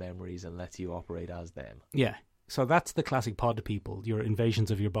you their memories and lets you operate as them. Yeah. So that's the classic pod people. Your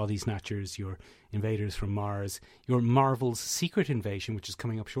invasions of your body snatchers, your invaders from Mars, your Marvel's Secret Invasion, which is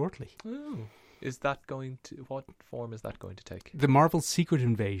coming up shortly. Oh. What form is that going to take? The Marvel's Secret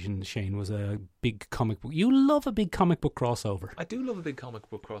Invasion, Shane, was a big comic book. You love a big comic book crossover. I do love a big comic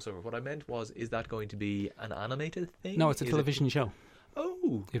book crossover. What I meant was, is that going to be an animated thing? No, it's a television show.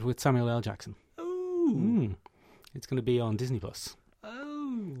 Oh. It with Samuel L. Jackson. Oh. It's going to be on Disney Plus.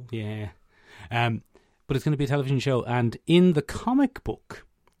 Oh. Yeah. But it's going to be a television show. And in the comic book,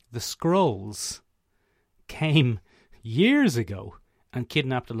 the Skrulls came years ago and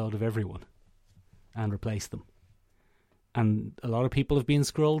kidnapped a load of everyone and replaced them. And a lot of people have been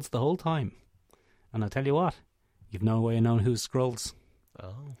Skrulls the whole time. And I'll tell you what, you've no way of knowing who's Skrulls.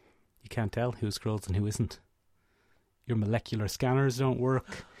 Oh. You can't tell who's Skrulls and who isn't. Your molecular scanners don't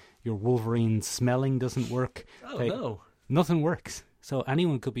work. Your Wolverine smelling doesn't work. Oh, no. Nothing works. So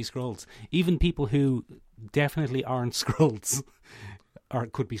anyone could be Skrulls. Even people who definitely aren't Skrulls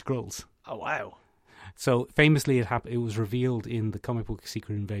could be Skrulls. Oh, wow. So famously, it was revealed in the comic book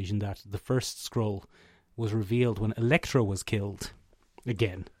Secret Invasion that the first Skrull was revealed when Elektra was killed.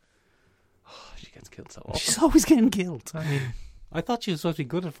 Again. Oh, she gets killed so often. She's always getting killed. I mean, I thought she was supposed to be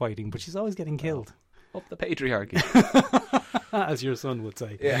good at fighting, but she's always getting killed. Up the patriarchy. As your son would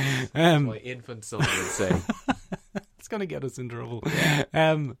say. Yeah. As my infant son would say. It's going to get us in trouble.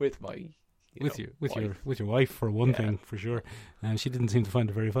 With my with know, your wife. wife for one Yeah. thing, for sure. And she didn't seem to find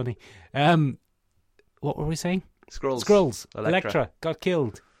it very funny. What were we saying? Skrulls. Skrulls. Elektra. Elektra got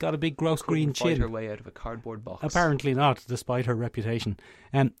killed. Got a big gross green Couldn't fight chin. her way out of a cardboard box. Apparently not, despite her reputation.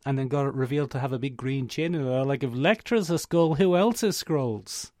 And then got revealed to have a big green chin. And like, if Elektra's a skull, who else is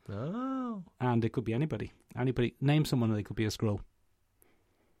Skrulls? Oh. And it could be anybody. Anybody. Name someone that could be a Skrull.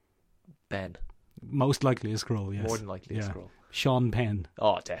 Ben. Most likely a Skrull, yes. More than likely a Skrull. Sean Penn.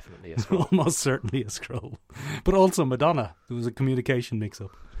 Oh, definitely a Skrull. Almost certainly a Skrull. But also Madonna. There was a communication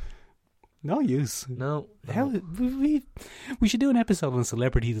mix-up. No use. No. How, we should do an episode on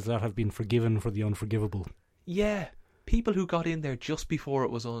celebrities that have been forgiven for the unforgivable. Yeah. People who got in there just before it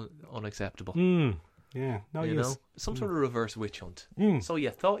was unacceptable. Yeah, no you use. know? Some sort of reverse witch hunt. Mm. So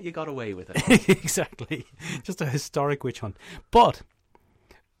you thought you got away with it. Exactly. Just a historic witch hunt. But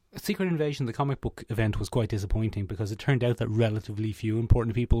Secret Invasion, the comic book event, was quite disappointing because it turned out that relatively few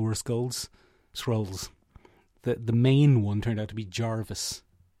important people were Skrulls. The main one turned out to be Jarvis.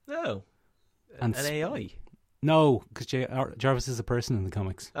 No. And An AI. No, because Jarvis is a person in the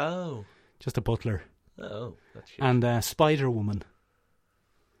comics. Oh. Just a butler. Oh. That's shit. And Spider-Woman.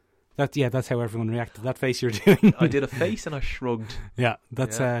 That's how everyone reacted. That face you're doing. I did a face and I shrugged. Yeah,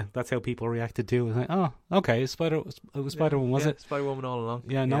 that's how people reacted too. It was like, oh, okay, Spider-Woman, was it? Spider-Woman all along.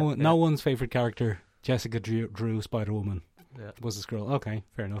 Yeah, no one's favourite character, Jessica Drew Spider-Woman, was a Skrull. Okay,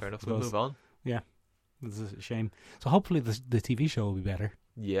 fair enough. Fair enough, we'll move on. Yeah, this is a shame. So hopefully the TV show will be better.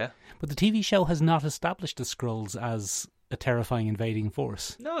 Yeah. But the TV show has not established the Skrulls as a terrifying invading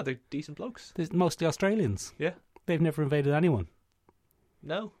force. No, they're decent blokes. They're mostly Australians. Yeah. They've never invaded anyone.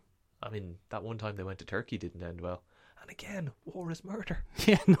 No. I mean, that one time they went to Turkey didn't end well. And again, war is murder.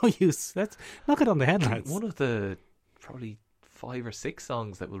 Yeah, no use. Let's knock it on the head, lads. One of the probably 5 or 6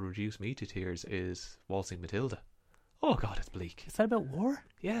 songs that will reduce me to tears is Waltzing Matilda. Oh God, it's bleak. Is that about war?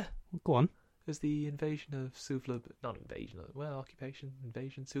 Yeah. Go on. There's the invasion of Sufla, not invasion, occupation,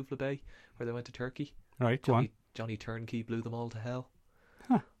 invasion, Sufla Bay, where they went to Turkey. Right, go on. Johnny Turnkey blew them all to hell.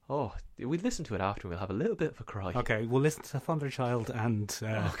 Huh. Oh, we'll listen to it after. We'll have a little bit of a cry. Okay, we'll listen to Thunderchild and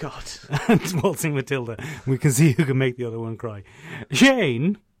oh God, and Waltzing Matilda. We can see who can make the other one cry.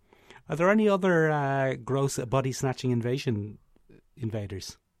 Shane, are there any other gross body snatching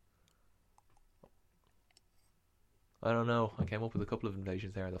invaders? I don't know. I came up with a couple of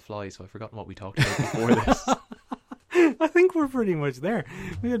invasions there on the fly, so I've forgotten what we talked about before this. I think we're pretty much there.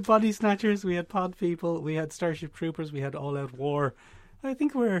 We had body snatchers, we had pod people, we had Starship Troopers, we had All Out War. I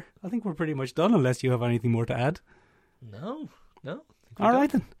think we're pretty much done, unless you have anything more to add. No. All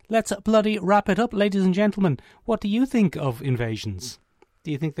right then, let's bloody wrap it up, ladies and gentlemen. What do you think of invasions? Do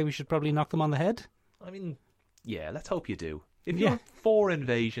you think that we should probably knock them on the head? I mean, yeah. Let's hope you do. If Yeah. you're for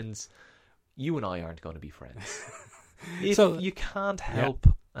invasions, you and I aren't going to be friends. If So- you can't help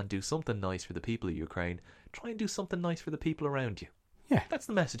and do something nice for the people of Ukraine, try and do something nice for the people around you. Yeah. That's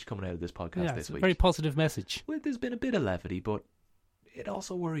the message coming out of this podcast Yeah, this it's a week. very positive message. Well, there's been a bit of levity, but it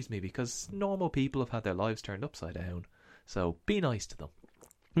also worries me because normal people have had their lives turned upside down. So be nice to them.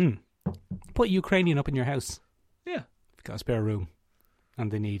 Put Ukrainian up in your house. Yeah. If you've got a spare room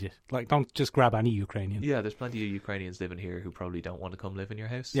and they need it. Like, don't just grab any Ukrainian. Yeah, there's plenty of Ukrainians living here who probably don't want to come live in your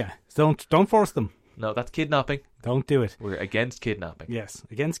house. Yeah. Don't force them. No, that's kidnapping. Don't do it. We're against kidnapping. Yes,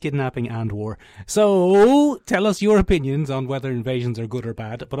 against kidnapping and war. So, tell us your opinions on whether invasions are good or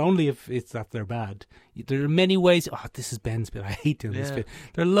bad, but only if it's that they're bad. There are many ways... Oh, this is Ben's bit. I hate doing this Yeah. bit.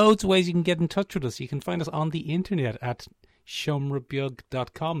 There are loads of ways you can get in touch with us. You can find us on the internet at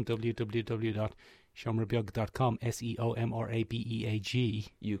shomrabeag.com, www.shomrabeag.com, SEOMRABEAG.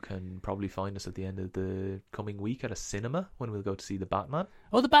 You can probably find us at the end of the coming week at a cinema when we'll go to see The Batman.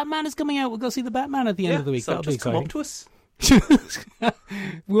 Oh, the Batman is coming out. We'll go see the Batman at the end of the week. So That'll be just come exciting. up to us.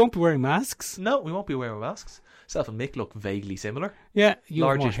 We won't be wearing masks. No, we won't be wearing masks. Self and Mick look vaguely similar. Yeah, you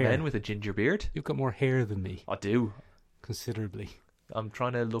have more Largish hair. men with a ginger beard. You've got more hair than me, I do. considerably. I'm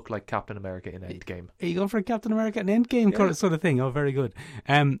trying to look like Captain America in Endgame. Are you going for a Captain America and Endgame Yeah. sort of thing? Oh, very good.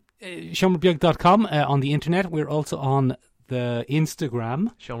 Shomrabeag.com on the internet. We're also on the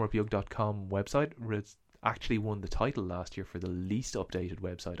Instagram. SeanRabeag.com website actually won the title last year for the least updated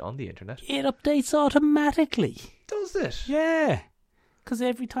website on the internet. It updates automatically. Does it? Yeah. Because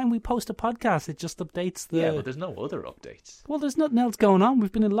every time we post a podcast, it just updates the... Yeah, but there's no other updates. Well, there's nothing else going on.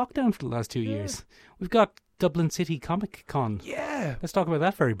 We've been in lockdown for the last 2 years. We've got Dublin City Comic Con. Yeah. Let's talk about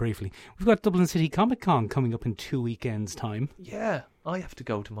that very briefly. We've got Dublin City Comic Con coming up in 2 weekends' time. Yeah. I have to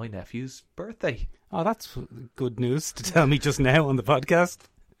go to my nephew's birthday. Oh, that's good news to tell me just now on the podcast.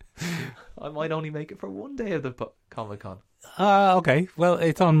 I might only make it for one day of the Comic-Con. Okay. Well,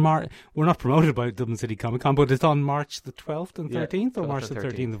 it's on March. We're not promoted by Dublin City Comic Con, but it's on March the 12th and 13th, or 12th March the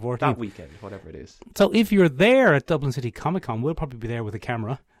and 13th and 14th. That weekend, whatever it is. So if you're there at Dublin City Comic Con, we'll probably be there with a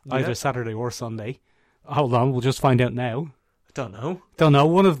camera, Yeah. either Saturday or Sunday. Hold on, we'll just find out now. I don't know. Don't know,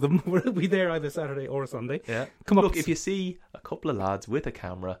 one of them will be there either Saturday or Sunday. Yeah. Come up. Look, if you see a couple of lads with a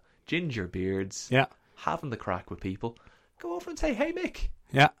camera, ginger beards, Yeah, having the crack with people, go over and say, "Hey, Mick."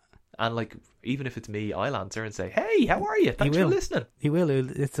 yeah. And like, even if it's me, I'll answer and say, "Hey, how are you? Thanks for will. listening." He will.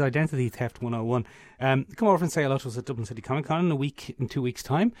 It's Identity Theft 101. Come over and say hello to us at Dublin City Comic Con in 2 weeks'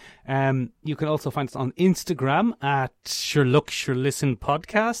 time. You can also find us on Instagram at Sure Look, Sure Listen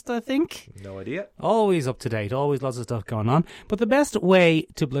Podcast, I think. No idea. Always up to date, always lots of stuff going on. But the best way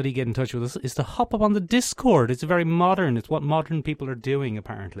to bloody get in touch with us is to hop up on the Discord. It's very modern. It's what modern people are doing,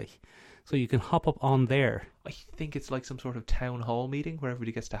 apparently. So you can hop up on there. I think it's like some sort of town hall meeting where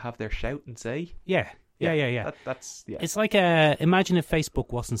everybody gets to have their shout and say. Yeah. That's It's like imagine if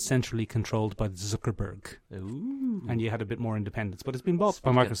Facebook wasn't centrally controlled by Zuckerberg Ooh. and you had a bit more independence. But it's been bought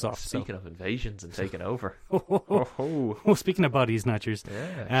by Microsoft. Speaking of invasions and taking over. Oh, speaking of body snatchers.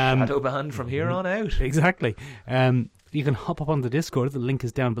 Yeah, shadow banned from here on out. Exactly. You can hop up on the Discord. The link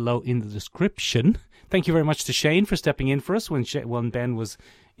is down below in the description. Thank you very much to Shane for stepping in for us when Ben was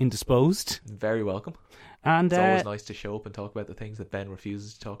indisposed. Very welcome. And It's always nice to show up and talk about the things that Ben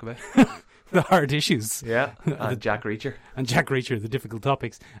refuses to talk about. the hard issues. Yeah, and Jack Reacher. And Jack Reacher, the difficult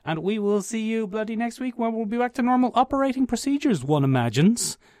topics. And we will see you bloody next week when we'll be back to normal operating procedures, one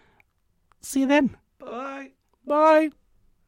imagines. See you then. Bye. Bye.